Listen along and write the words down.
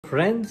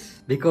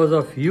friends. Because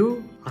of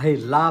you, I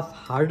laugh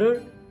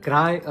harder,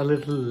 cry a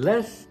little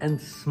less, and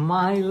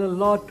smile a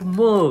lot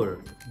more.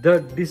 The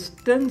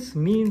distance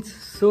means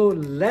so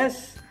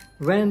less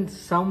when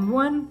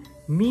someone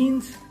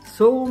means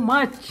so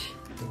much.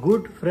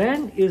 Good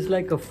friend is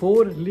like a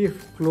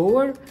four-leaf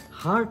clover,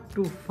 hard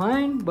to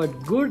find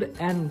but good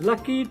and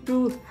lucky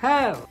to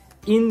have.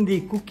 In the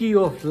cookie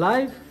of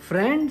life,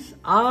 friends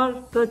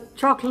are the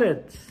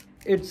chocolates.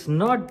 It's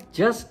not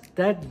just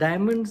that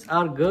diamonds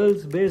are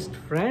girls' best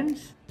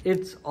friends.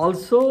 It's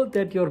also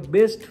that your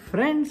best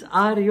friends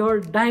are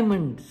your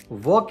diamonds.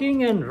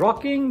 Walking and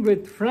rocking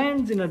with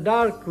friends in a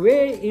dark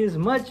way is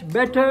much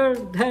better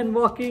than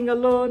walking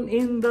alone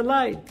in the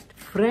light.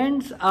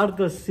 Friends are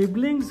the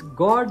siblings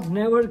God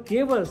never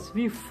gave us.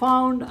 We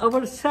found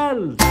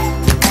ourselves.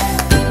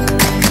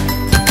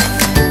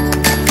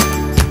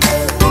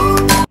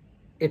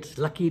 It's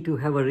lucky to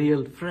have a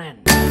real friend.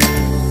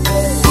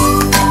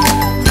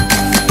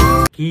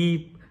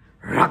 Keep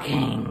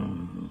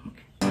rocking.